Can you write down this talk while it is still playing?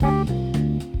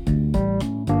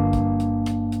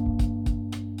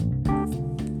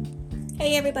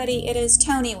Hey everybody, it is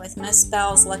Tony with Miss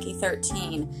Bell's Lucky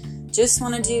 13. Just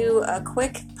want to do a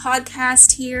quick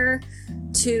podcast here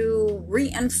to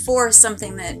reinforce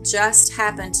something that just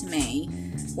happened to me,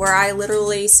 where I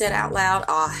literally said out loud,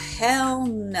 "Oh hell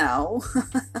no."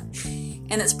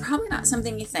 And it's probably not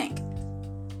something you think.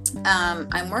 I'm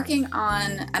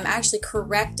actually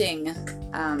correcting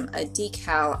a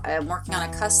decal. I'm working on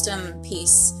a custom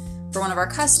piece for one of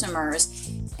our customers.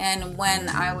 And when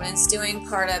I was doing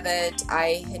part of it,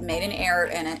 I had made an error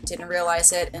in it, didn't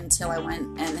realize it until I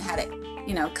went and had it,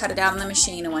 cut it out on the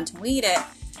machine and went to weed it,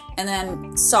 and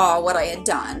then saw what I had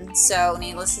done. So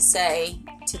needless to say,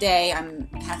 today I'm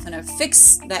having to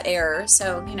fix that error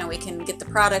so, we can get the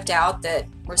product out that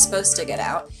we're supposed to get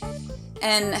out.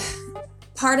 And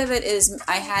part of it is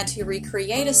I had to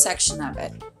recreate a section of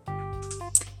it.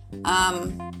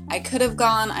 I could have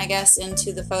gone, I guess,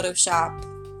 into the Photoshop.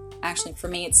 Actually, for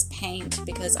me, it's Paint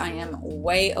because I am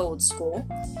way old school.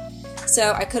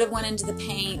 So I could have went into the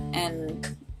Paint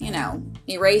and,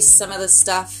 erased some of the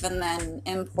stuff and then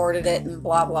imported it and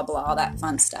blah, blah, blah, all that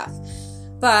fun stuff.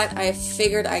 But I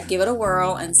figured I'd give it a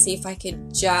whirl and see if I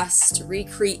could just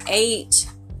recreate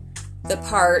the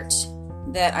part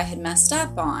that I had messed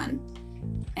up on.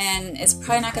 And it's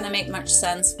probably not going to make much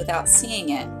sense without seeing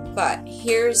it. But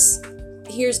here's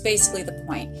basically the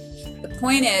point. The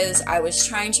point is, I was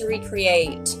trying to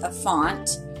recreate a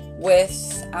font with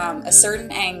a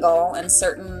certain angle and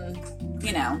certain,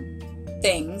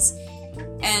 things,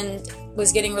 and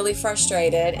was getting really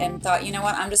frustrated and thought, you know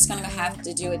what, I'm just going to have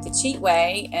to do it the cheat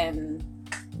way and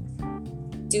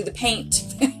do the paint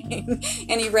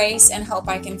and erase and hope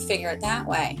I can figure it that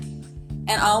way.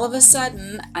 And all of a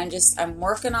sudden, I'm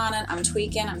working on it, I'm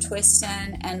tweaking, I'm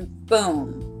twisting, and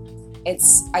boom,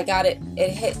 I got it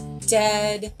hit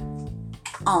dead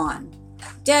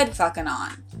fucking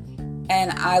on.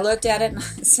 And I looked at it, and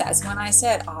that's when I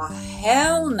said, "Oh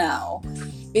hell no,"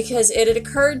 because it had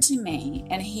occurred to me,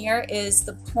 and here is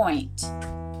the point.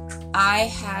 I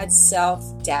had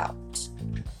self-doubt.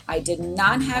 I did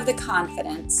not have the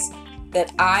confidence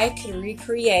that I could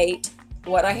recreate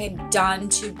what I had done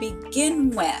to begin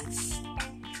with.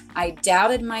 I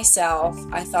doubted myself.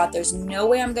 I thought there's no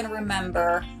way I'm going to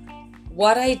remember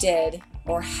what I did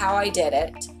or how I did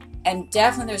it. And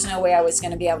definitely there's no way I was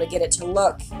going to be able to get it to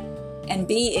look and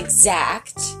be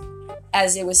exact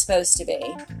as it was supposed to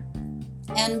be.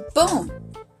 And boom,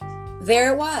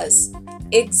 there it was.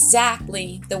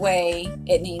 Exactly the way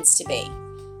it needs to be.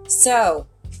 So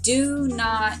do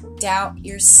not doubt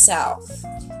yourself,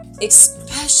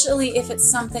 especially if it's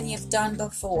something you've done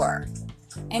before.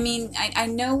 I mean, I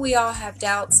know we all have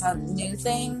doubts on new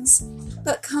things,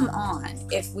 but come on.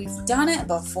 If we've done it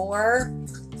before,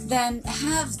 then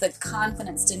have the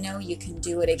confidence to know you can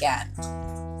do it again.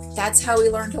 That's how we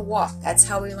learn to walk. That's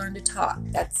how we learn to talk.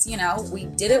 That's, we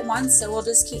did it once, so we'll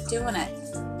just keep doing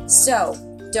it. So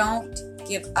don't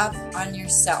give up on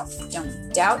yourself.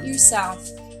 Don't doubt yourself.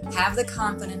 Have the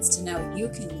confidence to know you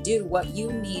can do what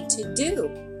you need to do.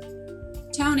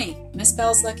 Tony, Miss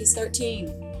Bell's Lucky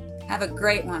 13. Have a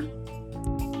great one.